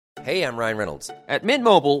Hey, I'm Ryan Reynolds. At Mint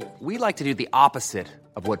Mobile, we like to do the opposite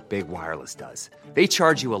of what Big Wireless does. They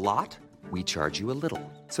charge you a lot, we charge you a little.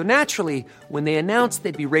 So naturally, when they announced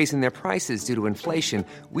they'd be raising their prices due to inflation,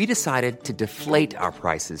 we decided to deflate our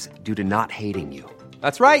prices due to not hating you.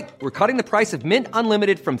 That's right. We're cutting the price of Mint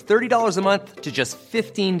Unlimited from $30 a month to just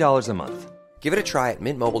 $15 a month. Give it a try at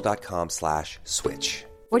mintmobile.com/switch.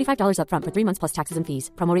 $45 up front for 3 months plus taxes and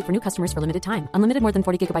fees. Promo rate for new customers for limited time. Unlimited more than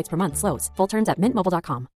 40 gigabytes per month. Slows full terms at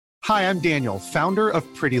mintmobile.com. Hi, I'm Daniel, founder of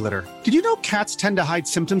Pretty Litter. Did you know cats tend to hide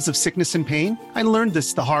symptoms of sickness and pain? I learned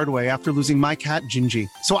this the hard way after losing my cat, Gingy.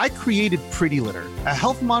 So I created Pretty Litter, a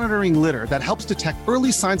health monitoring litter that helps detect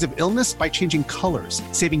early signs of illness by changing colors,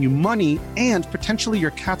 saving you money and potentially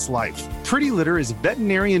your cat's life. Pretty Litter is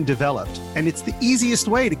veterinarian developed, and it's the easiest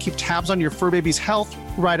way to keep tabs on your fur baby's health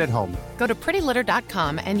right at home. Go to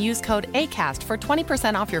prettylitter.com and use code ACAST for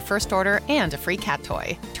 20% off your first order and a free cat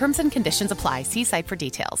toy. Terms and conditions apply. See site for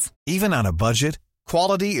details. Even on a budget,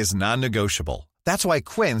 quality is non-negotiable. That's why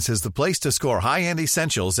Quince is the place to score high-end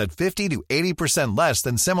essentials at 50 to 80% less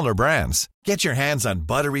than similar brands. Get your hands on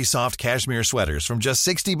buttery soft cashmere sweaters from just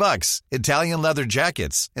 $60, Italian leather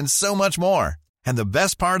jackets, and so much more. And the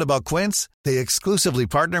best part about Quince, they exclusively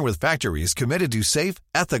partner with factories committed to safe,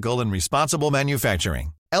 ethical, and responsible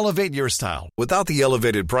manufacturing. Elevate your style without the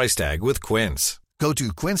elevated price tag with Quince. Go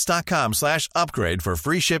to quince.com/upgrade for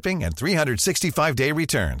free shipping and 365-day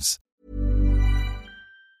returns.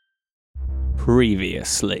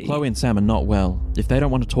 Previously. Chloe and Sam are not well. If they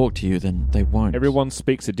don't want to talk to you, then they won't. Everyone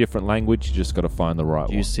speaks a different language. You just got to find the right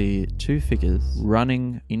one. You see two figures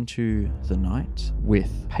running into the night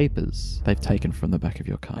with papers they've taken from the back of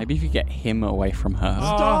your car. Maybe if you get him away from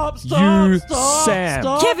her. Sam.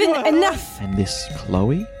 Kevin, enough! And this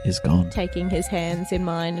Chloe is gone. Taking his hands in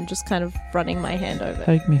mine and just kind of running my hand over.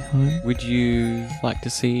 Take me home. Would you like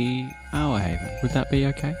to see our haven? Would that be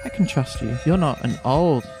okay? I can trust you. You're not an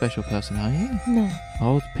old special person, are you? No.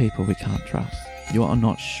 Old people we can't trust. You are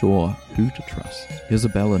not sure who to trust.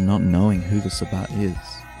 Isabella not knowing who the Sabbat is,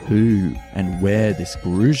 who and where this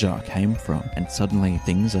Gruja came from, and suddenly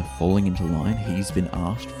things are falling into line he's been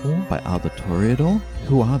asked for by other Toreador.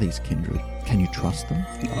 Who are these kindred? Can you trust them?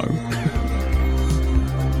 No.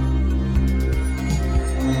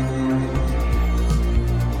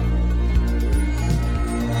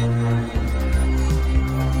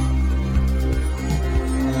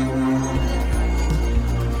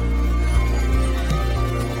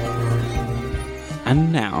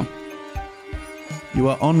 And now, you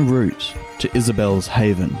are en route to Isabel's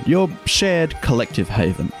haven, your shared collective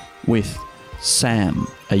haven, with Sam,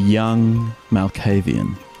 a young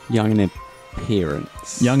Malkavian. young in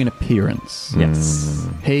appearance. Young in appearance. Yes.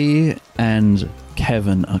 He and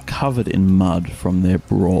Kevin are covered in mud from their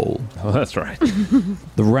brawl. Oh, that's right.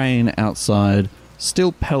 The rain outside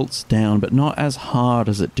still pelts down, but not as hard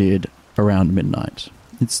as it did around midnight.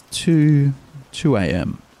 It's 2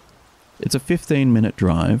 a.m. It's a 15-minute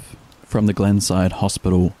drive from the Glenside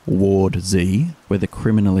Hospital Ward Z, where the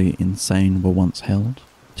criminally insane were once held,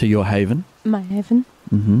 to your haven. My haven?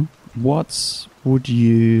 Mm-hmm. What would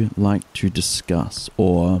you like to discuss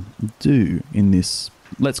or do in this,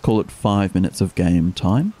 let's call it 5 minutes of game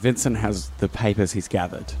time? Vincent has the papers he's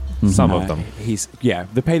gathered. Mm-hmm. Some of them.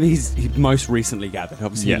 The paper he most recently gathered.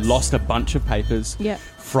 Obviously, Yes. he lost a bunch of papers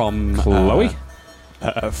from Chloe?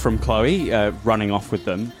 From Chloe, running off with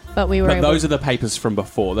them. But we were able... those are the papers from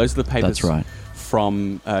before. Those are the papers That's right.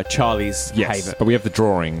 from Charlie's Yes, haven. but we have the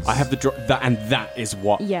drawings. I have the and that is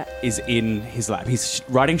what is in his lap. He's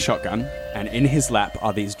riding shotgun, and in his lap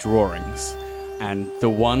are these drawings. And the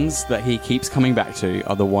ones that he keeps coming back to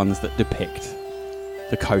are the ones that depict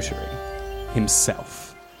the coterie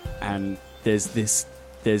himself. And there's this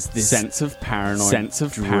sense of paranoid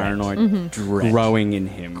dread growing in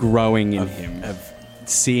him of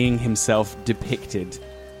seeing himself depicted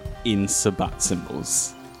in Sabbat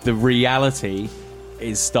symbols. The reality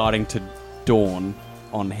is starting to dawn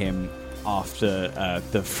on him after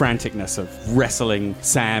the franticness of wrestling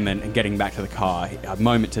Sam and getting back to the car. A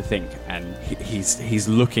moment to think, and he's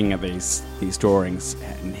looking at these drawings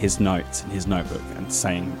and his notes in his notebook and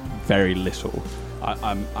saying very little.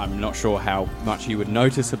 I'm not sure how much you would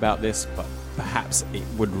notice about this, but perhaps it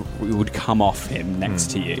would come off him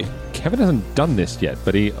next to you. Kevin hasn't done this yet,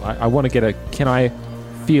 but I want to get can I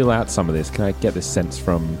feel out some of this? Can I get this sense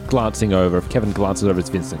from glancing over? If Kevin glances over at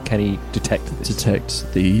Vincent, can he detect this?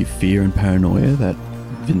 Detect the fear and paranoia that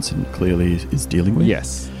Vincent clearly is dealing with?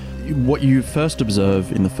 Yes. What you first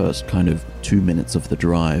observe in the first kind of 2 minutes of the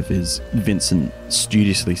drive is Vincent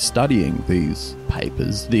studiously studying these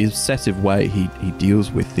papers. The obsessive way he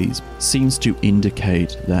deals with these seems to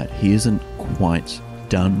indicate that he isn't quite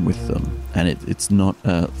done with them. And it's not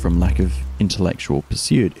from lack of intellectual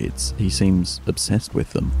pursuit. He seems obsessed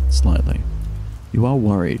with them slightly. You are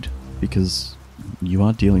worried because you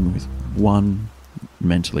are dealing with one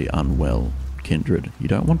mentally unwell kindred. You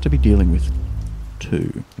don't want to be dealing with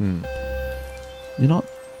two. You're not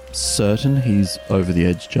certain he's over the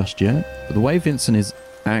edge just yet, but the way Vincent is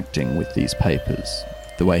acting with these papers,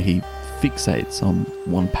 the way he fixates on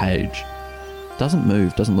one page, doesn't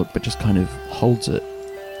move, doesn't look, but just kind of holds it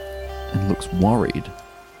and looks worried,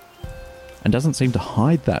 and doesn't seem to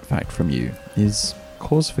hide that fact from you, is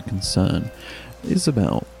cause for concern.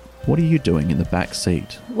 Isabel, what are you doing in the back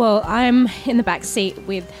seat? Well, I'm in the back seat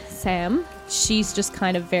with Sam. She's just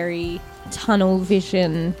kind of very tunnel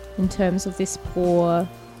vision in terms of this poor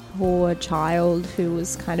child who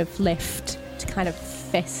was kind of left to kind of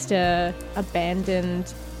fester,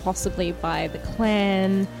 abandoned possibly by the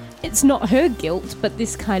clan. It's not her guilt, but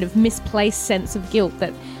this kind of misplaced sense of guilt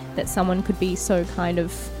that someone could be so kind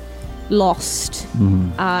of lost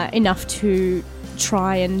enough to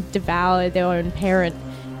try and devour their own parent.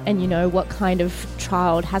 And, you know, what kind of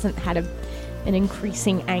child hasn't had an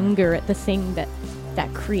increasing anger at the thing that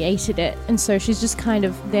created it? And so she's just kind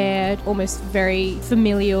of there, almost very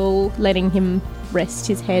familial, letting him rest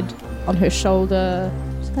his head on her shoulder,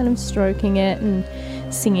 just kind of stroking it and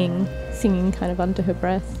singing kind of under her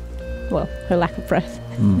breath. Well, her lack of breath.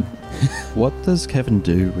 What does Kevin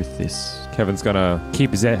do with this? Kevin's going to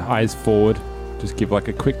keep his eyes forward, just give like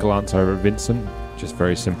a quick glance over at Vincent, just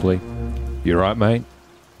very simply. You right, mate?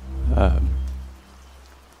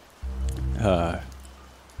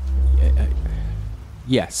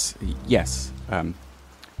 Yes.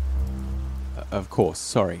 Of course.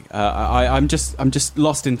 Sorry. I'm just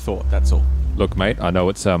lost in thought. That's all. Look, mate, I know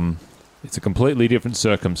it's a completely different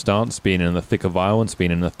circumstance, being in the thick of violence,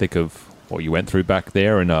 being in the thick of what you went through back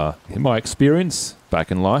there, and in my experience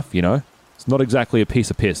back in life, you know, it's not exactly a piece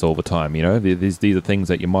of piss all the time, you know. These are things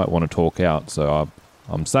that you might want to talk out. So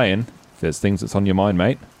I'm saying, if there's things that's on your mind,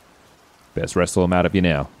 mate, best wrestle them out of you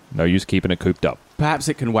now. No use keeping it cooped up. Perhaps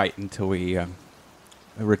it can wait until we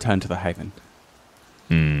return to the Haven.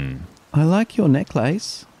 I like your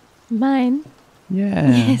necklace. Mine?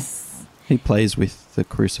 Yeah. Yes. He plays with the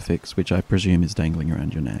crucifix, which I presume is dangling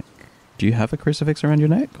around your neck. Do you have a crucifix around your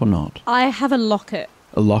neck or not? I have a locket.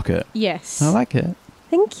 A locket? Yes. I like it.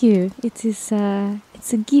 Thank you. It's a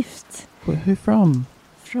gift. Who from?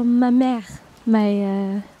 From my mère,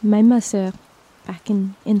 my mother, back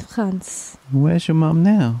in France. Where's your mum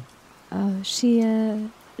now? Oh, she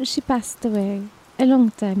passed away a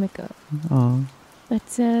long time ago. Oh. But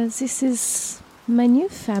this is my new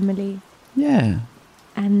family. Yeah.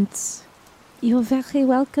 And you're very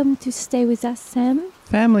welcome to stay with us, Sam.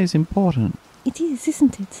 Family's important. It is,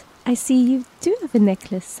 isn't it? I see you do have a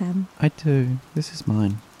necklace, Sam. I do. This is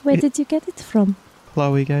mine. Where did you get it from?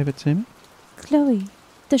 Chloe gave it to me. Chloe.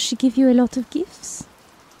 Does she give you a lot of gifts?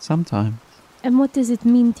 Sometimes. And what does it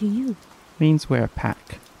mean to you? Means we're a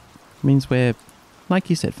pack. Means we're, like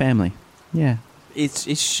you said, family. Yeah.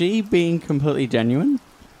 Is she being completely genuine?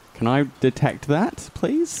 Can I detect that,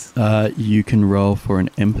 please? You can roll for an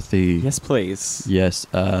empathy. Yes, please. Yes.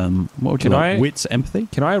 What would you like? Wits empathy?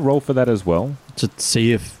 Can I roll for that as well? To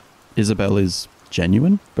see if Isabel is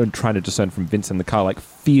genuine? But trying to discern from Vincent in the car, like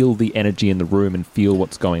feel the energy in the room and feel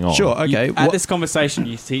what's going on. Sure, okay. At this conversation,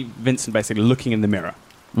 you see Vincent basically looking in the mirror.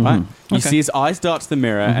 Right? You see his eyes dart to the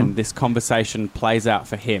mirror, and this conversation plays out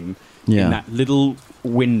for him in that little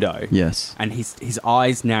window. Yes. And his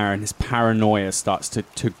eyes narrow and his paranoia starts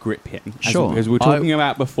to grip him. Sure. As we were talking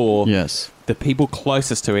about before, yes, the people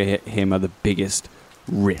closest to him are the biggest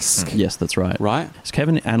risk. Yes, that's right. Right? Is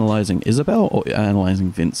Kevin analysing Isabel or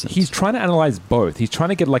analysing Vincent? He's trying to analyse both. He's trying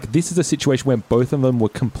to get, like, this is a situation where both of them were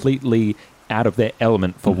completely out of their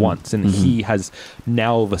element for once, and he has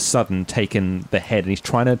now all of a sudden taken the head, and he's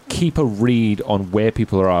trying to keep a read on where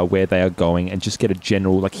people are, where they are going, and just get a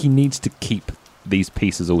general, like, he needs to keep these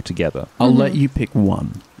pieces all together. I'll let you pick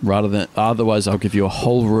one, rather than otherwise I'll give you a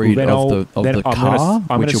whole read of the car.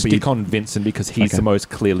 I'm going to stick on Vincent because he's the most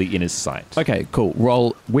clearly in his sight. Okay, cool.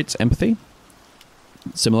 Roll wits empathy.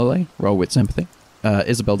 Similarly, roll wits empathy.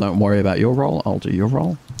 Isabel, don't worry about your roll. I'll do your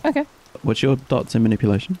roll. Okay. What's your dots in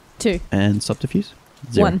manipulation? 2. And subterfuge?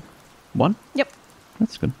 0. 1. 1? Yep.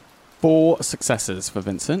 That's good. 4 successes for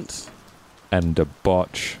Vincent. And a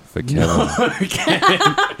botch for Kevin.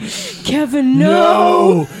 Kevin,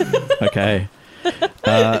 no! Okay.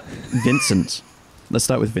 Vincent. Let's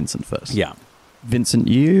start with Vincent first. Yeah. Vincent,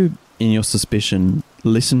 you, in your suspicion,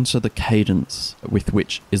 listen to the cadence with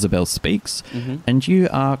which Isabel speaks, and you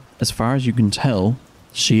are, as far as you can tell,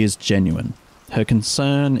 she is genuine. Her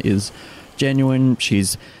concern is genuine.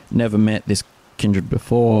 She's never met this kindred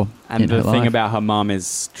before. And in the her thing life. about her mum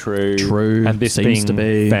is true. True. And this seems being to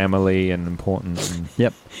be family and important. And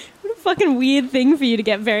Yep. What a fucking weird thing for you to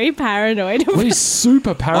get very paranoid well, about. he's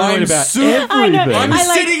super paranoid I'm about super- everything. I know, I'm I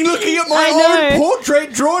like- sitting looking at I my know. own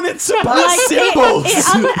portrait drawn in some Like, symbols.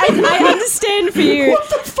 I understand for you. What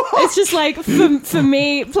the fuck? It's just like for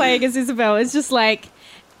me playing as Isabel, it's just like,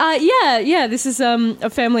 this is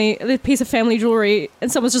a piece of family jewelry,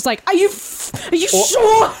 and someone's just like, are you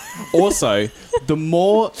sure? Also, the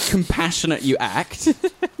more compassionate you act,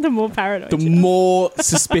 The more paranoid. the more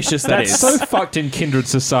suspicious that That's is. so fucked in kindred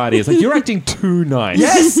society. It's like, you're acting too nice.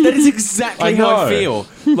 Yes, that is exactly I how I know.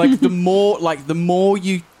 feel. The more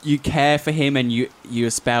you care for him and you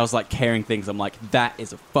espouse like caring things, I'm like, that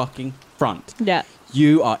is a fucking front. Yeah.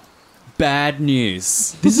 You are bad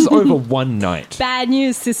news. This is over one night. Bad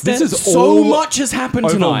news, sister. This is So all much has happened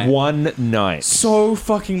over tonight. one night. So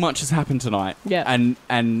fucking much has happened tonight. Yeah.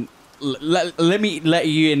 And let me let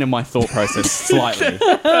you into my thought process slightly.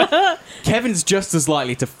 Kevin's just as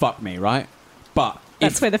likely to fuck me, right? But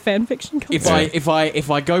That's where the fan fiction comes if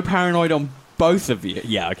I go paranoid on both of you,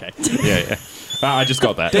 yeah, okay. Yeah. I just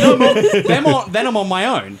got that. then I'm on my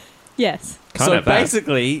own. Yes. Can't so have that.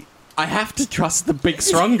 basically, I have to trust the big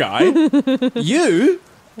strong guy. You.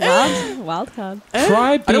 Wild card.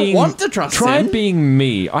 Try I don't being, want to trust Try him. being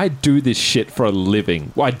me. I do this shit for a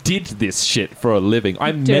living. Well, I did this shit for a living.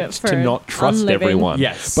 I'm Do it meant for to not trust unliving. everyone.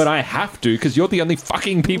 Yes. But I have to because you're the only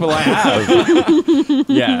fucking people I have.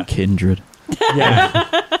 Yeah. kindred. Yeah.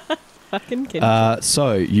 Fucking kid.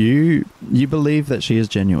 So you believe that she is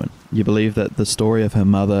genuine. You believe that the story of her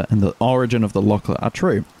mother and the origin of the Locklear are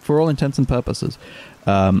true for all intents and purposes.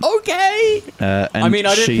 Okay. And I mean,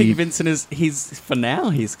 I don't she- think Vincent is. For now,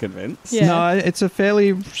 he's convinced. Yeah. No, it's a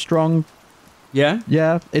fairly strong. Yeah.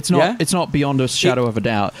 Yeah, it's not. Yeah? It's not beyond a shadow of a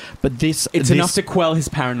doubt. But It's this enough to quell his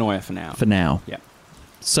paranoia for now. for now. Yeah.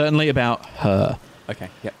 Certainly about her. Okay.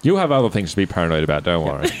 Yep. You'll have other things to be paranoid about. Don't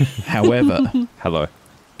worry. However, Hello.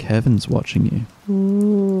 Kevin's watching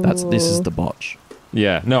you. This is the botch.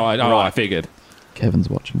 Yeah. No, I Right. figured. Kevin's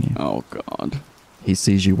watching you. Oh God. He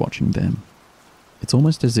sees you watching them. It's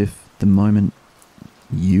almost as if the moment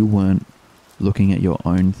you weren't looking at your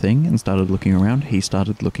own thing and started looking around, he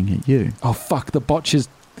started looking at you. Oh, fuck. The botch is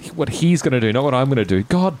what he's going to do, not what I'm going to do.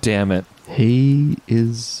 God damn it. He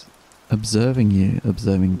is observing you,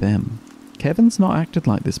 observing them. Kevin's not acted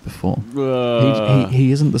like this before.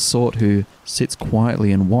 He isn't the sort who sits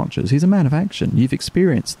quietly and watches. He's a man of action. You've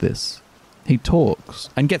experienced this. He talks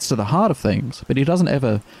and gets to the heart of things, but he doesn't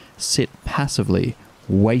ever sit passively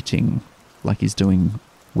waiting like he's doing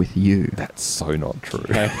with you. That's so not true.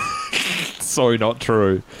 Okay. So not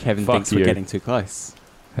true. Kevin Fuck thinks you. we're getting too close.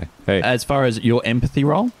 Hey. As far as your empathy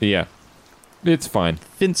roll, Yeah. It's fine.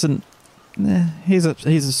 Vincent, he's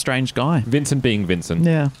a strange guy. Vincent being Vincent.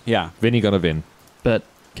 Yeah, Yeah. Vinny gonna Vin. but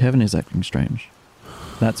Kevin is acting strange.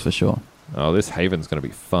 That's for sure. Oh, this haven's gonna be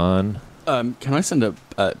fun. Can I send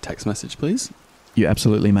a text message, please? You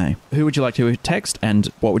absolutely may. Who would you like to text, and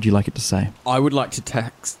what would you like it to say? I would like to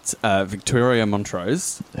text Victoria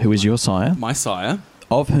Montrose, Who is your sire, my sire.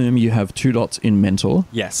 of whom you have 2 dots in mentor.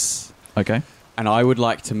 Yes. Okay. And I would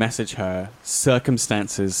like to message her,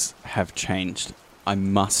 circumstances have changed. I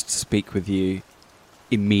must speak with you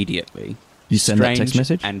immediately. You send that text Strange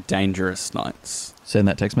message? and dangerous nights. Send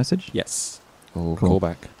that text message? Yes. Oh, Cool. call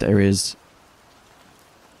back. There is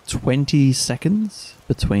 20 seconds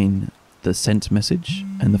between the sent message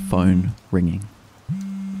and the phone ringing.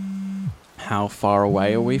 How far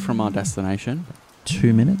away are we from our destination?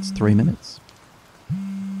 2 minutes, 3 minutes.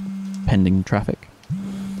 Pending traffic.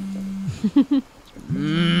 You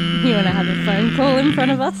want to have a phone call in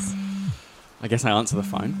front of us? I guess I answer the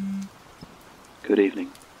phone. Good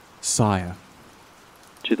evening. Sire,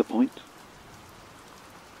 To the point.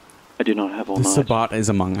 I do not have all the night. Sabbat is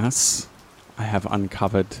among us. I have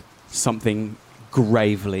uncovered something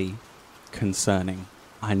gravely concerning.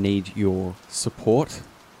 I need your support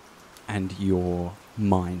and your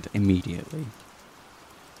mind immediately.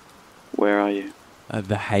 Where are you?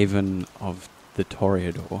 The haven of the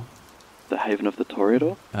Toreador, The haven of the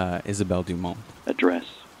Toreador? Isabelle Dumont. Address.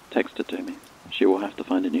 Text it to me. She will have to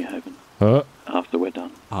find a new haven. Huh? After we're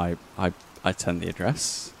done. I send the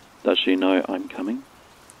address. Does she know I'm coming?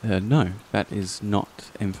 No, that is not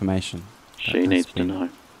information. She That has needs to been- know.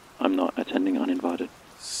 I'm not attending uninvited.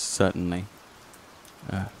 Certainly.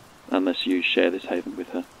 Unless you share this haven with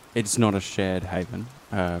her. It's not a shared haven,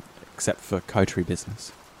 except for coterie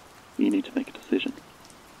business. You need to make a decision.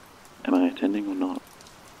 Am I attending or not?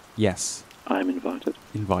 Yes, I am invited.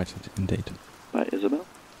 invited indeed. By Isabel?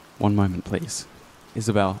 One moment, please.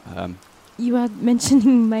 Isabel, You are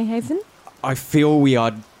mentioning my haven? I feel we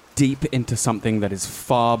are deep into something that is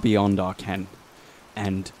far beyond our ken,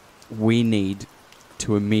 and we need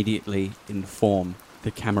to immediately inform the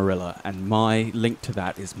Camarilla, and my link to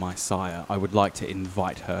that is my sire. I would like to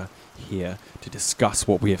invite her here to discuss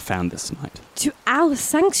what we have found this night. To our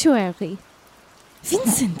sanctuary?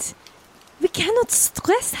 Vincent, we cannot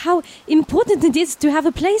stress how important it is to have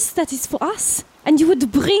a place that is for us, and you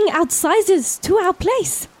would bring outsiders to our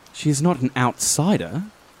place. She is not an outsider.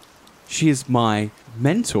 She is my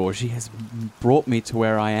mentor. She has brought me to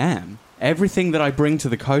where I am. Everything that I bring to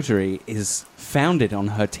the coterie is founded on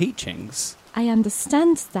her teachings. I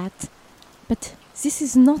understand that, but this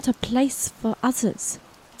is not a place for others.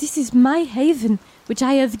 This is my haven, which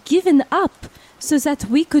I have given up so that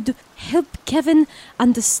we could help Kevin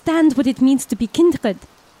understand what it means to be kindred.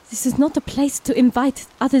 This is not a place to invite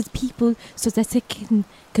other people so that they can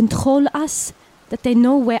control us, that they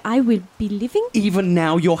know where I will be living. Even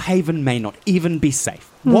now, your haven may not even be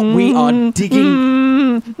safe. What we are digging...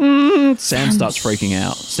 Sam starts freaking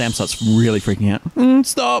out. Sam starts really freaking out.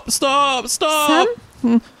 Stop! Sam?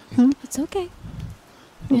 It's okay.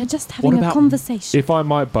 We are just having a conversation. If I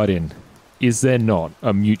might butt in, is there not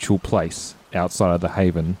a mutual place outside of the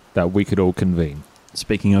haven that we could all convene?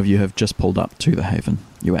 Speaking of, you have just pulled up to the haven.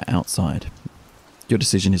 You are outside. Your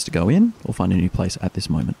decision is to go in or find a new place at this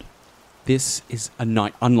moment. This is a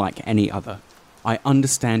night unlike any other. I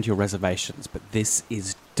understand your reservations, but this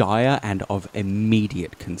is dire and of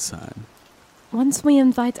immediate concern. Once we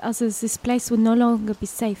invite others, this place will no longer be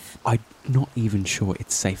safe. I'm not even sure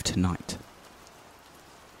it's safe tonight.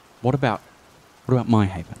 What about my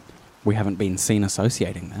haven? We haven't been seen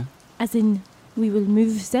associating there. As in, we will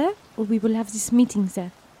move there, or we will have this meeting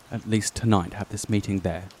there? At least tonight, have this meeting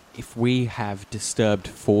there. If we have disturbed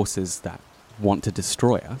forces that want to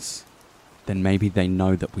destroy us, then maybe they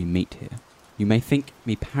know that we meet here. You may think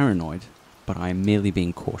me paranoid, but I am merely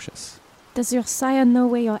being cautious. Does your sire know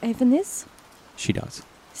where your haven is? She does.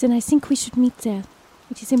 Then I think we should meet there.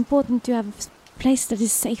 It is important to have a place that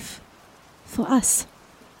is safe. For us.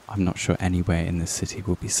 I'm not sure anywhere in this city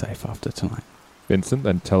will be safe after tonight. Vincent,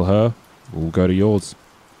 then tell her we'll go to yours.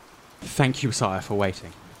 Thank you, sire, for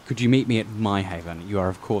waiting. Could you meet me at my haven? You are,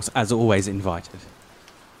 of course, as always, invited.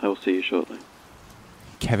 I will see you shortly.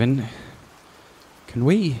 Kevin, can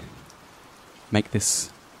we make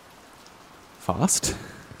this fast?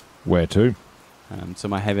 Where to? So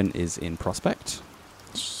my haven is in Prospect.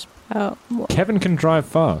 Kevin can drive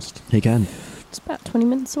fast. He can. It's about 20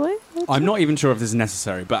 minutes away. I'm not even sure if this is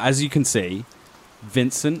necessary, but as you can see,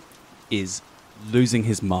 Vincent is losing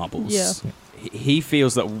his marbles. Yeah. He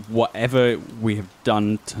feels that whatever we have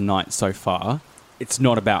done tonight so far, it's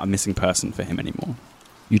not about a missing person for him anymore.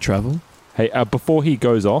 You travel? Hey, before he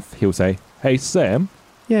goes off, he'll say, "Hey, Sam.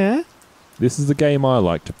 Yeah? This is the game I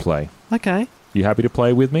like to play. Okay. You happy to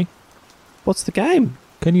play with me? What's the game?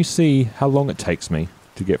 Can you see how long it takes me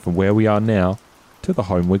to get from where we are now to the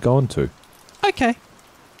home we're going to?" Okay.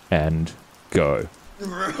 And go.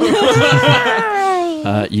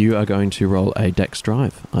 You are going to roll a dex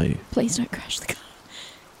drive, are you? Please don't crash the car.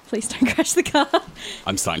 Please don't crash the car.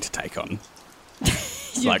 I'm starting to take on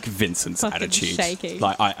like Vincent's attitude. Shaking.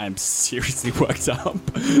 Like I am seriously worked up.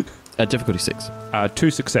 Difficulty 6.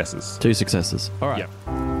 2 successes. 2 successes. All right. Yep.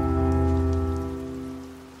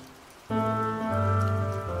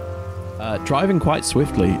 Driving quite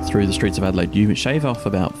swiftly through the streets of Adelaide, you shave off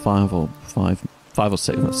about 5 or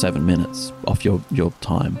 7 minutes off your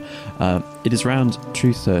time. It is around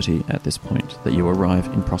 2:30 at this point that you arrive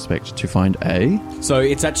in Prospect to find So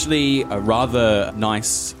it's actually a rather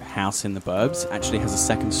nice house in the burbs. Actually has a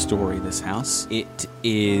second story, this house. It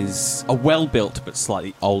is a well-built but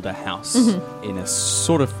slightly older house in a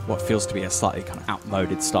sort of what feels to be a slightly kind of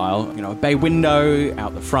outmoded style. You know, a bay window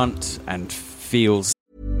out the front and feels...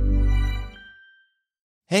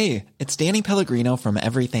 Hey, it's Danny Pellegrino from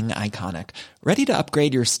Everything Iconic. Ready to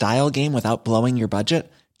upgrade your style game without blowing your budget?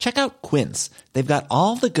 Check out Quince. They've got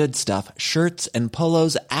all the good stuff, shirts and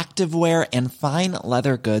polos, activewear, and fine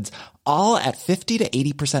leather goods, all at 50 to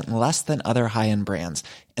 80% less than other high-end brands.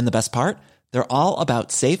 And the best part? They're all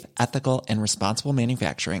about safe, ethical, and responsible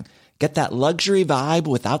manufacturing. Get that luxury vibe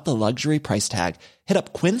without the luxury price tag. Hit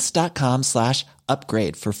up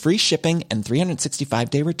quince.com/upgrade for free shipping and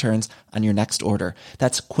 365-day returns on your next order.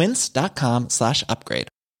 That's quince.com/upgrade.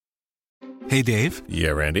 Hey, Dave. Yeah,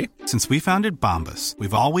 Randy. Since we founded Bombas,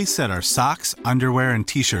 we've always said our socks, underwear, and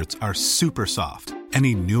T-shirts are super soft.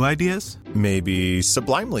 Any new ideas? Maybe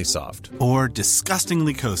sublimely soft. Or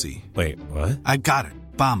disgustingly cozy. Wait, what? I got it.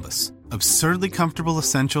 Bombas. Absurdly comfortable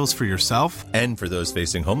essentials for yourself and for those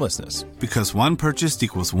facing homelessness. Because one purchased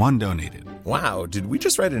equals one donated. Wow, did we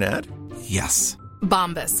just write an ad? Yes.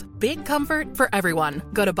 Bombas. Big comfort for everyone.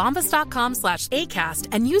 Go to bombas.com/ACAST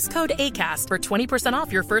and use code ACAST for 20%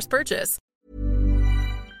 off your first purchase.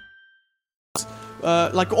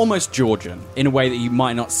 Like almost Georgian, in a way that you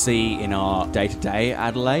might not see in our day-to-day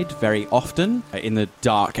Adelaide very often. In the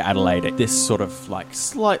dark Adelaide, this sort of like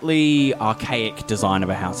slightly archaic design of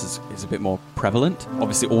a house is a bit more prevalent.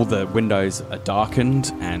 Obviously, all the windows are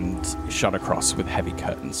darkened and shut across with heavy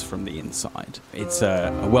curtains from the inside. It's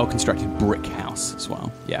a well-constructed brick house as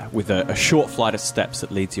well. Yeah, with a short flight of steps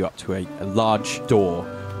that leads you up to a large door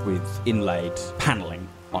with inlaid paneling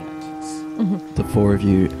on it. The four of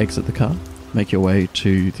you exit the car. Make your way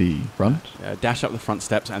to the front. Dash up the front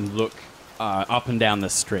steps and look up and down the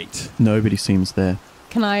street. Nobody seems there.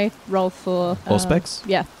 Can I roll for... Auspex?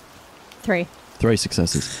 Yeah. 3. 3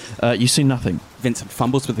 successes. You see nothing. Vincent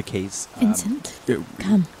fumbles with the keys. Vincent,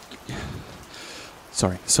 come.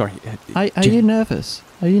 Sorry. Are you nervous?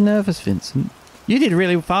 Are you nervous, Vincent? You did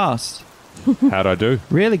really fast. How'd I do?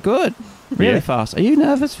 Really good. Really fast. Are you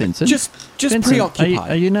nervous, Vincent? Just Vincent,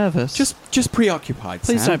 preoccupied. Are you nervous? Just preoccupied.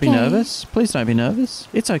 Please Sam. don't be nervous. Please don't be nervous.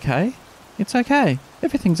 It's okay. It's okay.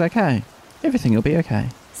 Everything's okay. Everything will be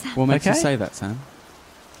okay. What makes you say that, Sam?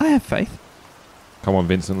 I have faith. Come on,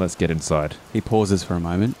 Vincent, let's get inside. He pauses for a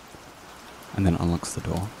moment and then unlocks the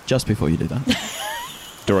door. Just before you do that.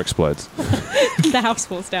 Door explodes. The house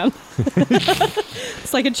falls down.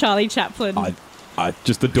 It's like a Charlie Chaplin.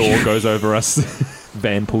 Just the door goes over us.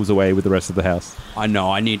 Van pulls away with the rest of the house. I know.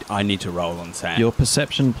 I need to roll on Sam. Your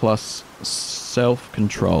perception plus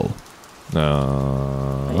self-control.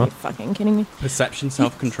 Are you fucking kidding me? Perception,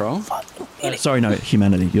 self-control. Sorry, no,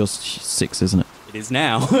 humanity. Yours 6, isn't it? It is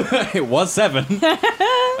now. It was 7.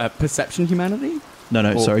 Perception, humanity.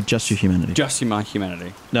 No, sorry, just your humanity. Just my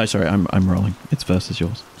humanity. No, sorry, I'm rolling. It's versus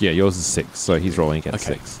yours. Yeah, yours is 6, so he's rolling against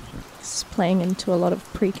 6. It's playing into a lot of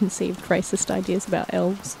preconceived racist ideas about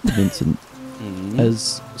elves. Vincent,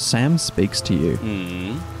 as Sam speaks to you,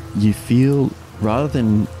 you feel, rather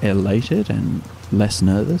than elated and less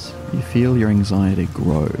nervous, you feel your anxiety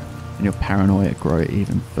grow and your paranoia grow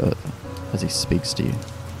even further as he speaks to you.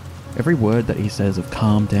 Every word that he says of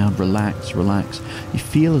calm down, relax, you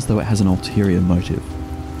feel as though it has an ulterior motive.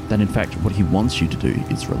 That in fact what he wants you to do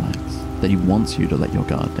is relax. That he wants you to let your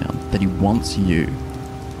guard down. That he wants you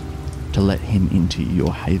to let him into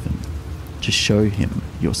your haven. To show him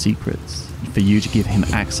your secrets. For you to give him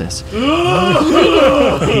access.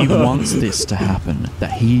 He wants this to happen.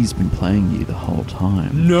 That he's been playing you the whole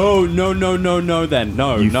time. No, then.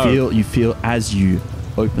 No. You feel as you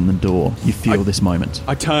open the door, you feel this moment.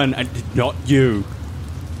 I turn and not you.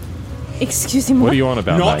 Excuse me. What are you on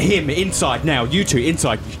about, Not mate? him. Inside now. You two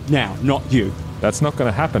inside now. Not you. That's not going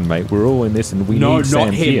to happen, mate. We're all in this and we No, need Sam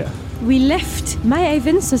not him. here. We left my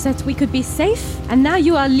haven so that we could be safe, and now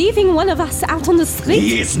you are leaving one of us out on the street.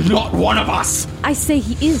 He is not one of us. I say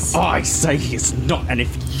he is. I say he is not, and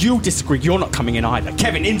if you disagree, you're not coming in either.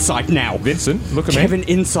 Kevin, inside now. Vincent, look at me. Kevin,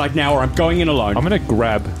 inside now, or I'm going in alone. I'm going to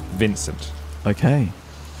grab Vincent. Okay.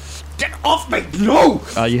 Get off me! No!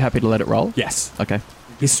 Are you happy to let it roll? Yes. Okay.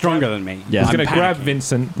 He's stronger than me. Yeah. He's going to grab panicking.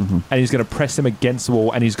 Vincent and he's going to press him against the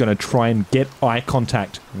wall and he's going to try and get eye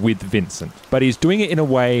contact with Vincent. But he's doing it in a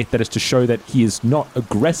way that is to show that he is not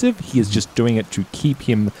aggressive. He is just doing it to keep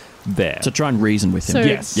him there. To try and reason with him. So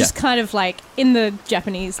Yes. just kind of like in the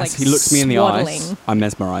Japanese, like As he looks me in the swaddling. eyes, I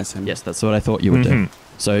mesmerize him. Yes, that's what I thought you would do.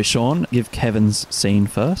 So, Sean, give Kevin's scene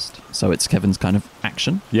first. So it's Kevin's kind of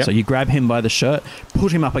action. Yep. So you grab him by the shirt,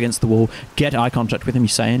 put him up against the wall, get eye contact with him. You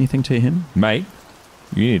say anything to him? Mate,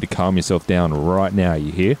 you need to calm yourself down right now,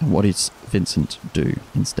 you hear? And what does Vincent do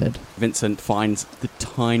instead? Vincent finds the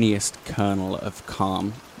tiniest kernel of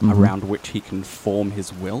calm around which he can form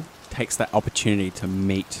his will, takes that opportunity to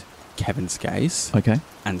meet Kevin's gaze, Okay.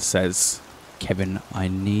 and says, Kevin, I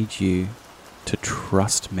need you to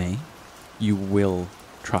trust me. You will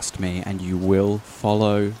trust me and you will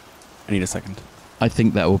follow. I need a second. I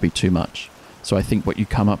think that will be too much. So I think what you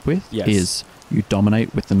come up with Yes. is you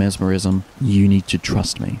dominate with the mesmerism. You need to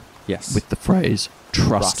trust me. Yes. With the phrase,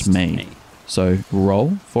 trust me. So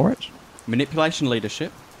roll for it. Manipulation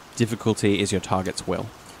leadership. Difficulty is your target's will.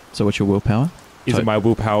 So what's your willpower? Is it my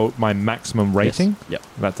willpower, my maximum rating? Yep.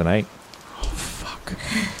 That's an 8. Oh, fuck.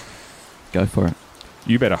 Go for it.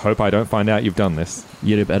 You better hope I don't find out you've done this.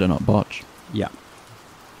 You better not botch. Yeah.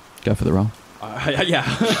 Go for the roll. Yeah.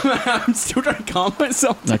 I'm still trying to calm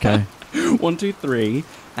myself down. Okay. 1, 2, 3.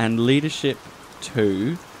 And leadership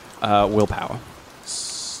 2. Willpower.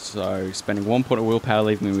 So spending 1 point of willpower,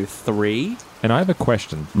 leaving me with 3. And I have a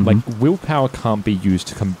question. Mm-hmm. Like, willpower can't be used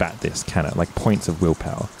to combat this, can it? Like, points of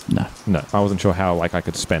willpower. No. No. I wasn't sure how, like, I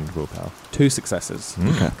could spend willpower. 2 successes.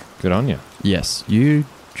 Okay. Good on you. Yes, you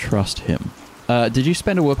trust him. Did you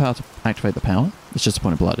spend a willpower to activate the power? It's just a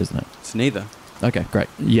point of blood, isn't it? It's neither. Okay, great.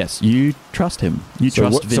 Yes, you trust him. You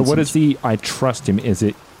trust Vincent. So what is the I trust him? Is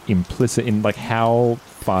it implicit in, like, how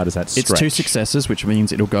far does that stretch? It's 2 successes, which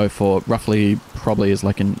means it'll go for roughly, probably as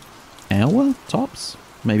like an hour tops,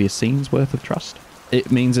 maybe a scene's worth of trust. It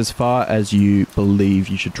means as far as you believe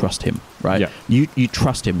you should trust him, right? Yeah. You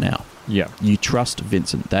trust him now. Yeah. You trust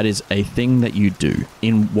Vincent. That is a thing that you do.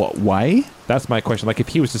 In what way? That's my question. Like, if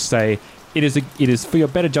he was to say, it is for your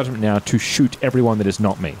better judgment now to shoot everyone that is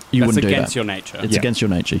not me. You wouldn't do that. That's against your nature. It's against your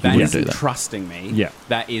nature. You That wouldn't do isn't that. trusting me. Yeah.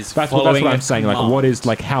 That is That's following what a I'm saying. Like, command. what is,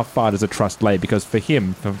 like, how far does a trust lay? Because for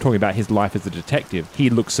him, if I'm talking about his life as a detective, he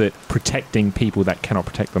looks at protecting people that cannot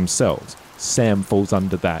protect themselves. Sam falls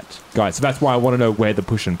under that guy. So that's why I want to know where the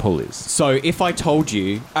push and pull is. So if I told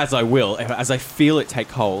you, as I will, as I feel it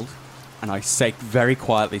take hold, and I say very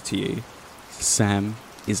quietly to you, Sam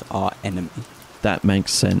is our enemy. That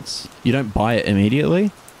makes sense. You don't buy it immediately,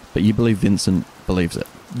 but you believe Vincent believes it,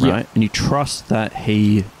 right? Yeah. And you trust that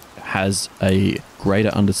he has a greater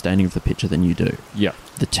understanding of the picture than you do. Yeah.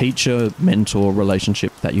 The teacher-mentor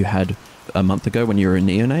relationship that you had a month ago when you were a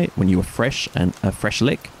neonate, when you were fresh and a fresh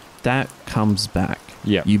lick, that comes back.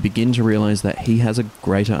 Yeah. You begin to realize that he has a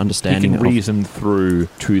greater understanding He can reason through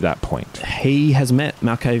to that point. He has met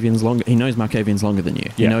Malkavians longer. He knows Malkavians longer than you.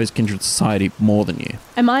 He Yeah. knows Kindred Society more than you.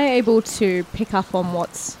 Am I able to pick up on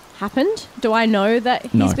what's happened? Do I know that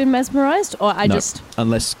he's No. been mesmerized, or I No, just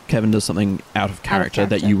unless Kevin does something out of character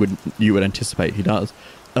that you would anticipate he does.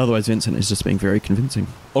 Otherwise, Vincent is just being very convincing.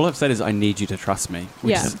 All I've said is I need you to trust me,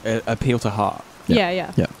 which Yeah. is appeal to heart.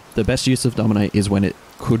 Yeah. The best use of dominate is when it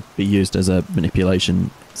could be used as a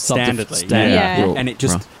manipulation. Standardly, yeah. rule, And it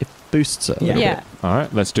just- right. It boosts it a little Yeah. bit. All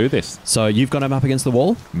right, let's do this. So you've got him up against the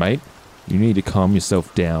wall? Mate, you need to calm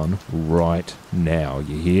yourself down right now,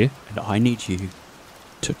 you hear? And I need you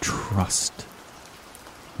to trust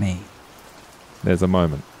me. There's a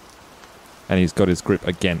moment. And he's got his grip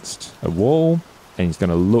against a wall, and he's going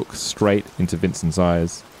to look straight into Vincent's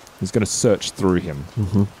eyes. He's going to search through him,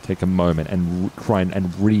 take a moment, and try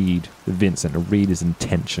and read Vincent, and read his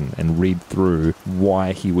intention, and read through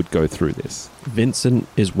why he would go through this. Vincent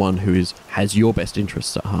is one who has your best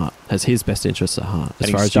interests at heart, has his best interests at heart, as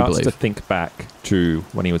And far he as you starts believe. to think back to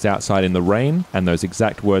when he was outside in the rain, and those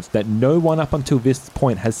exact words that no one up until this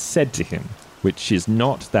point has said to him, which is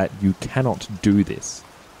not that you cannot do this,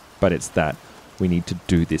 but it's that we need to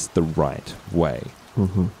do this the right way.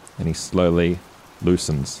 Mm-hmm. And he slowly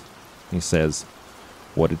loosens. He says,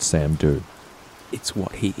 what did Sam do? It's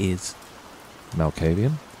what he is.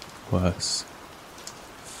 Malkavian? Worse.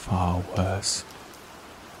 Far worse.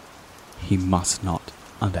 He must not,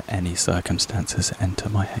 under any circumstances, enter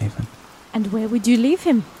my haven. And where would you leave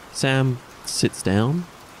him? Sam sits down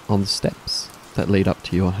on the steps that lead up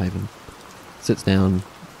to your haven. Sits down,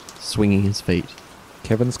 swinging his feet.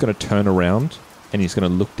 Kevin's going to turn around, and he's going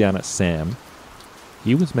to look down at Sam.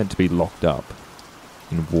 He was meant to be locked up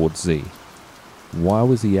in Ward Z. Why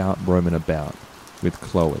was he out roaming about with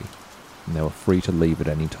Chloe, and they were free to leave at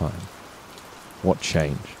any time? What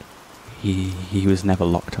changed? He was never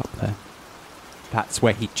locked up there. That's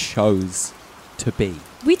where he chose to be.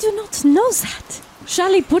 We do not know that.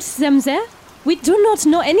 Charlie puts them there. We do not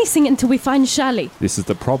know anything until we find Charlie. This is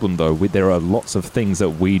the problem, though. There are lots of things that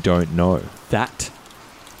we don't know. That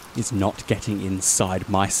is not getting inside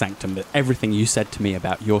my sanctum, but everything you said to me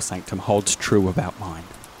about your sanctum holds true about mine.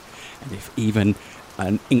 And if even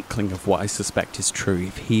an inkling of what I suspect is true,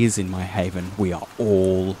 if he is in my haven, we are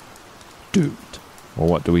all doomed. Well,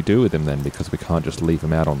 what do we do with him then? Because we can't just leave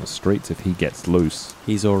him out on the streets if he gets loose.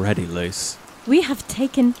 He's already loose. We have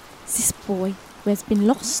taken this boy who has been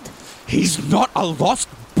lost. He's not a lost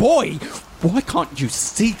boy! Why can't you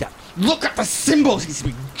see that? Look at the symbols he's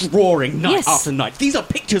been drawing night Yes. after night. These are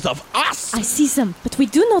pictures of us! I see them, but we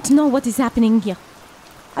do not know what is happening here.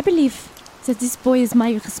 I believe that this boy is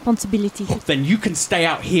my responsibility. Then you can stay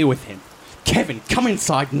out here with him. Kevin, come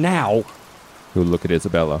inside now! He'll look at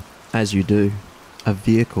Isabella. As you do, a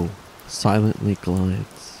vehicle silently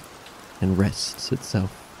glides and rests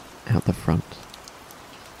itself out the front.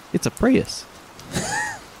 It's a Prius.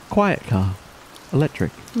 Quiet car.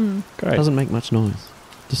 Electric. Great. Doesn't make much noise.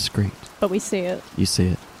 Discreet. But we see it. You see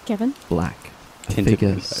it. Kevin? Black. A Tinted figure,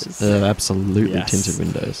 windows. absolutely Yes. tinted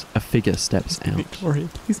windows. A figure steps out. Victorian.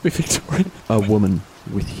 Please be Victorian. A woman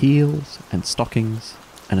with heels and stockings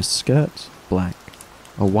and a skirt, black,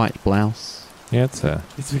 a white blouse, Yeah,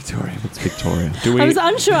 It's Victoria. It's Victoria. I was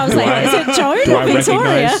unsure. I was like, is it Joan or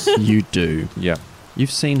Victoria? You do. Yeah.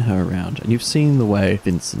 You've seen her around, and you've seen the way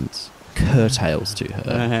Vincent curtails to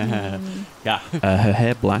her. Yeah. Her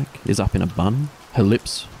hair black is up in a bun, her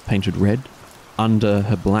lips painted red. Under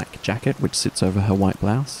her black jacket, which sits over her white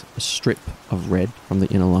blouse, a strip of red from the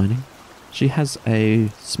inner lining. She has a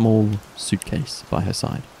small suitcase by her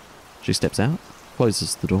side. She steps out,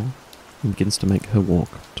 closes the door, and begins to make her walk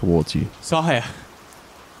towards you. Sire.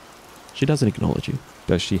 She doesn't acknowledge you.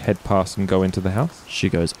 Does she head past and go into the house? She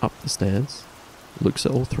goes up the stairs, looks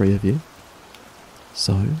at all three of you.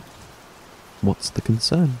 So, what's the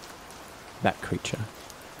concern? That creature.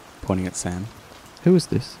 Pointing at Sam. Who is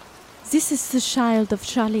this? This is the child of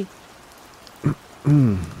Charlie.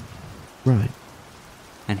 Right.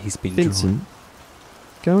 And he's been Vincent, drawn.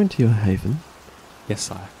 go into your haven. Yes,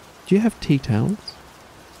 sire. Do you have tea towels?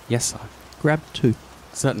 Yes, sire. Grab 2.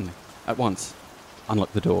 Certainly. At once.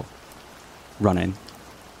 Unlock the door. Run in.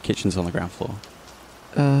 Kitchen's on the ground floor.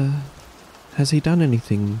 Has he done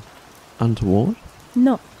anything untoward?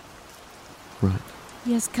 No. Right.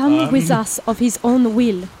 He has come with us of his own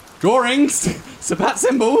will. Drawings! Sabat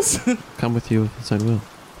symbols! Come with you of his own will.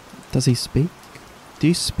 Does he speak? Do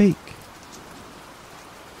you speak?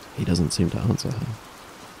 He doesn't seem to answer her.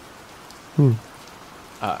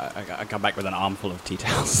 I come back with an armful of tea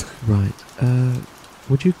towels. Right.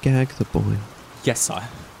 Would you gag the boy? Yes, sire.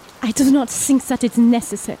 I do not think that it's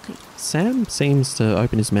necessary. Sam seems to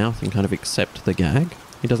open his mouth and kind of accept the gag.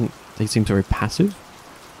 He seems very passive.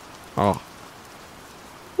 Oh.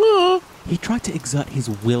 He tried to exert his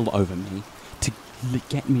will over me to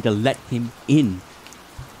get me to let him in.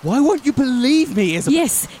 Why won't you believe me?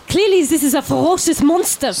 Yes, clearly this is a ferocious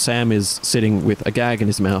monster. Sam is sitting with a gag in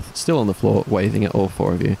his mouth, still on the floor, waving at all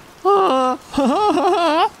 4 of you.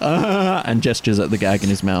 And gestures at the gag in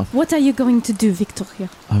his mouth. What are you going to do,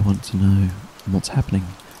 Victoria? I want to know what's happening.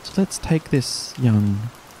 So let's take this young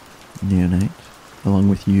neonate, along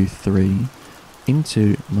with you 3,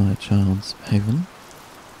 into my child's haven.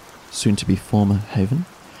 Soon to be former haven.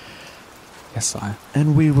 Yes, sire.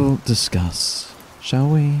 And we will discuss, shall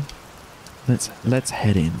we? Let's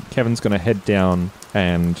head in. Kevin's going to head down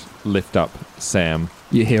and lift up Sam.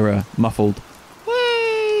 You hear a muffled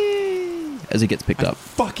 "Whee!" as he gets picked up. I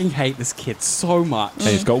fucking hate this kid so much. And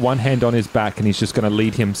he's got one hand on his back and he's just going to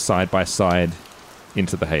lead him side by side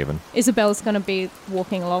into the haven. Isabel's going to be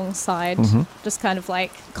walking alongside, just kind of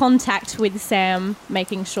like contact with Sam,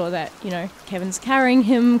 making sure that, Kevin's carrying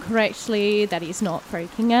him correctly, that he's not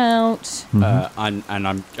freaking out. And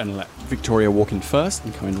I'm going to let Victoria walk in first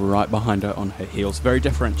and come in right behind her on her heels, very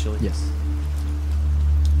deferentially. Yes.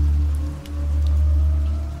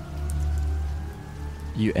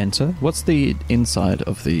 You enter. What's the inside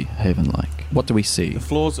of the haven like? What do we see? The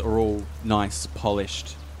floors are all nice,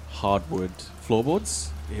 polished, hardwood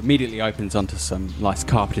floorboards. It immediately opens onto some nice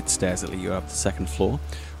carpeted stairs that lead you up the second floor.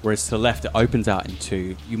 Whereas to the left, it opens out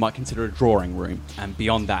into, you might consider a drawing room. And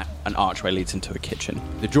beyond that, an archway leads into a kitchen.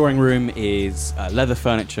 The drawing room is leather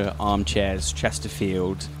furniture, armchairs,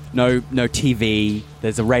 Chesterfield, no TV.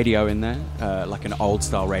 There's a radio in there, like an old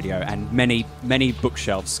style radio, and many, many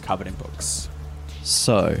bookshelves covered in books.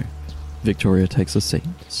 So, Victoria takes a seat.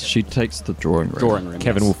 She takes the drawing room.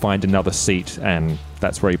 Kevin will find another seat, and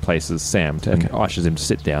that's where he places Sam and ushers him to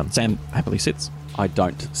sit down. Sam happily sits. I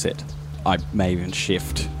don't sit. I may even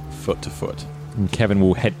shift foot to foot. And Kevin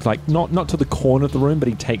will head, not to the corner of the room, but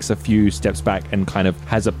he takes a few steps back and kind of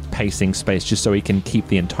has a pacing space just so he can keep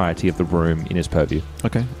the entirety of the room in his purview.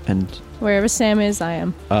 Okay, and wherever Sam is, I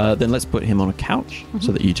am. Then let's put him on a couch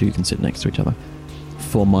so that you two can sit next to each other.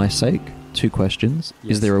 For my sake, 2 questions.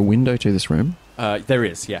 Yes. Is there a window to this room? There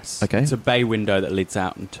is, yes. Okay. It's a bay window that leads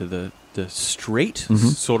out into the street,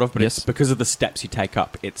 sort of, but it's because of the steps you take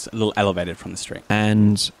up, it's a little elevated from the street.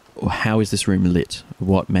 And how is this room lit?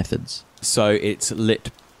 What methods? So it's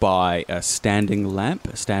lit by a standard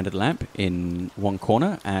lamp in one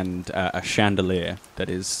corner, and a chandelier that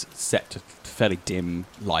is set to fairly dim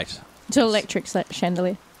light. It's an electric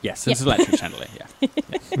chandelier. Yes, it's an electric chandelier, yeah.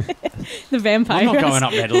 The vampire. I'm not going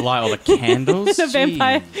up there to light all the candles. The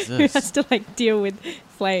vampire who has to deal with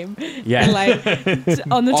flame. Yeah. And,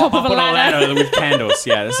 on the top of a ladder. With candles,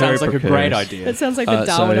 yeah. That sounds like a great idea. That sounds like the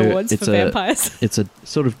Darwin Awards for vampires. It's a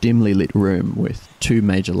sort of dimly lit room with 2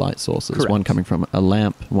 major light sources. Correct. One coming from a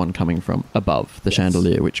lamp, one coming from above the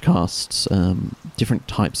chandelier, which casts different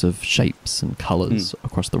types of shapes and colours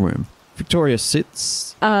across the room. Victoria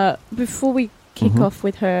sits. Before we kick off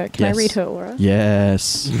with her, can I read her aura?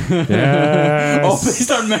 Yes. Yes. Oh, please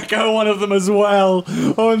don't make her one of them as well.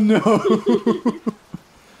 Oh, no.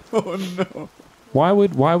 Oh, no. Why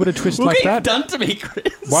would a twist Look like what that? you've done to me,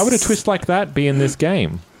 Chris. Why would a twist like that be in this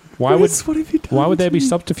game? Why Chris, what have you done Why would there to be me?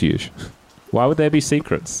 subterfuge? Why would there be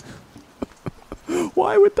secrets?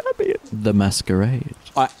 Why would that be it? The Masquerade.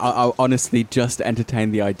 I honestly just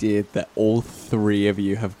entertained the idea that all three of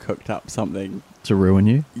you have cooked up something. To ruin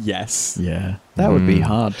you? Yes. Yeah. That would be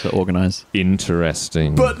hard to organise.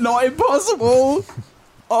 Interesting. But not impossible.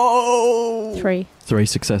 Oh. 3. 3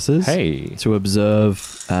 successes. Hey. To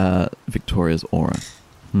observe Victoria's aura.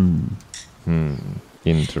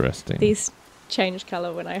 Interesting. These change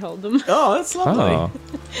colour when I hold them. Oh, that's lovely. Oh.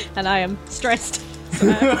 And I am stressed. So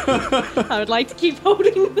I would like to keep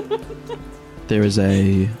holding them. There is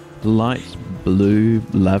a light blue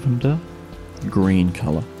lavender green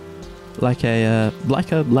colour. Like a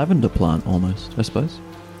lavender plant almost, I suppose.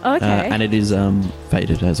 Okay. And it is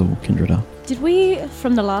faded as all kindred are. Did we,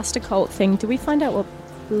 from the last occult thing, did we find out what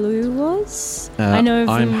blue was? I know.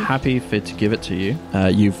 I'm happy to give it to you.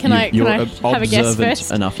 You're Can I have a guess observant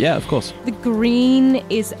first? enough. Yeah, of course. The green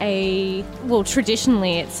is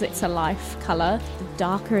traditionally it's a life colour. The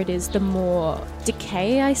darker it is, the more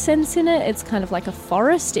decay I sense in it. It's kind of like a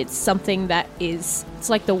forest. It's something that it's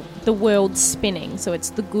like the world spinning. So it's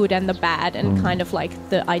the good and the bad, and kind of like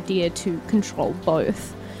the idea to control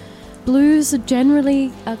both. Blues are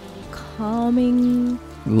generally a calming.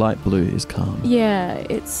 Light blue is calm. Yeah,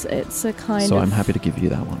 it's a kind of. So I'm happy to give you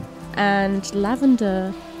that one. And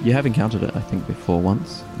lavender. You have encountered it, I think, before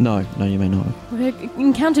once. No, you may not have. We've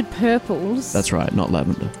encountered purples. That's right, not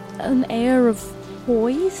lavender. An air of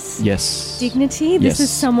poise. Yes. Dignity. This Yes. is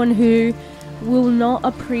someone who will not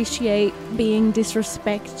appreciate being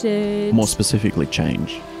disrespected. More specifically,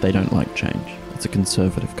 change. They don't like change. It's a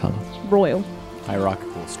conservative colour. Royal.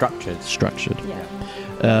 Hierarchical, structured. Structured. Yeah.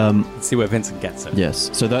 Let's see where Vincent gets it.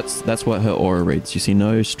 Yes, so that's what her aura reads. You see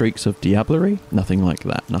no streaks of diablerie, nothing like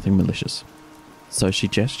that, nothing malicious. So she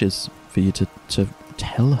gestures for you to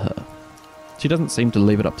tell her. She doesn't seem to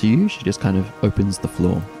leave it up to you, she just kind of opens the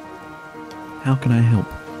floor. How can I help?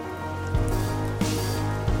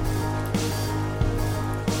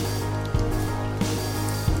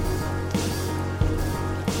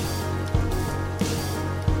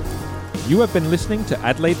 You have been listening to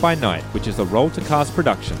Adelaide by Night, which is a Roll to Cast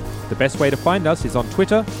production. The best way to find us is on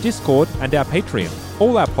Twitter, Discord, and our Patreon.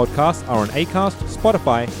 All our podcasts are on Acast,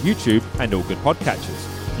 Spotify, YouTube, and all good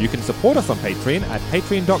podcatchers. You can support us on Patreon at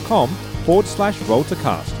patreon.com/Roll to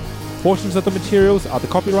Cast. Portions of the materials are the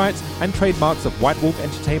copyrights and trademarks of White Wolf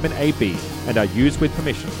Entertainment AB and are used with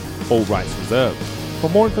permission. All rights reserved. For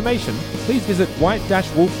more information, please visit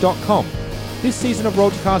white-wolf.com. This season of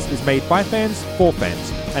Roll to Cast is made by fans for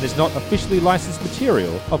fans and is not officially licensed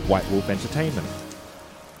material of White Wolf Entertainment.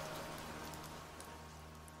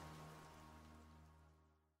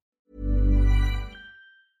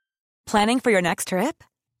 Planning for your next trip?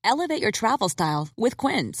 Elevate your travel style with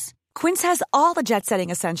Quince. Quince has all the jet-setting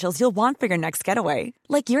essentials you'll want for your next getaway,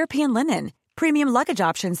 like European linen, premium luggage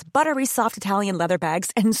options, buttery soft Italian leather bags,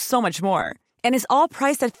 and so much more. And is all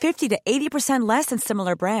priced at 50 to 80% less than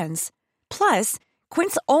similar brands. Plus,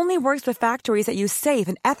 Quince only works with factories that use safe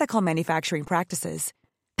and ethical manufacturing practices.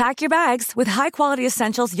 Pack your bags with high-quality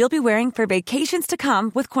essentials you'll be wearing for vacations to come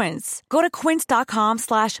with Quince. Go to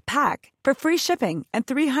quince.com/pack for free shipping and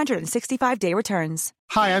 365-day returns.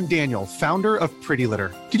 Hi, I'm Daniel, founder of Pretty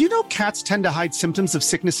Litter. Did you know cats tend to hide symptoms of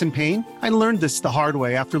sickness and pain? I learned this the hard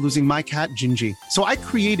way after losing my cat, Gingy. So I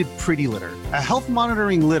created Pretty Litter, a health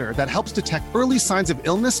monitoring litter that helps detect early signs of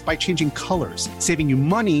illness by changing colors, saving you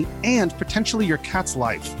money and potentially your cat's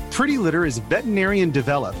life. Pretty Litter is veterinarian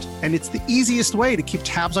developed, and it's the easiest way to keep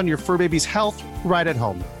tabs on your fur baby's health right at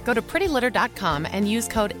home. Go to prettylitter.com and use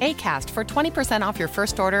code ACAST for 20% off your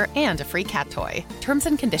first order and a free cat toy. Terms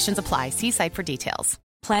and conditions apply. See site for details.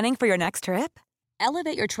 Planning for your next trip?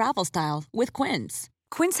 Elevate your travel style with Quince.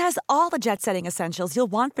 Quince has all the jet-setting essentials you'll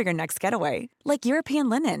want for your next getaway, like European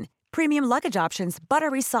linen, premium luggage options,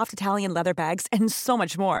 buttery soft Italian leather bags, and so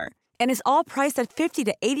much more. And is all priced at 50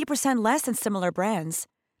 to 80% less than similar brands.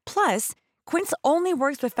 Plus, Quince only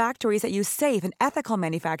works with factories that use safe and ethical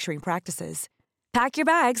manufacturing practices. Pack your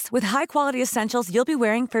bags with high-quality essentials you'll be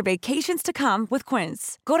wearing for vacations to come with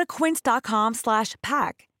Quince. Go to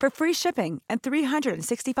quince.com/pack for free shipping and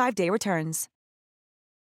 365-day returns.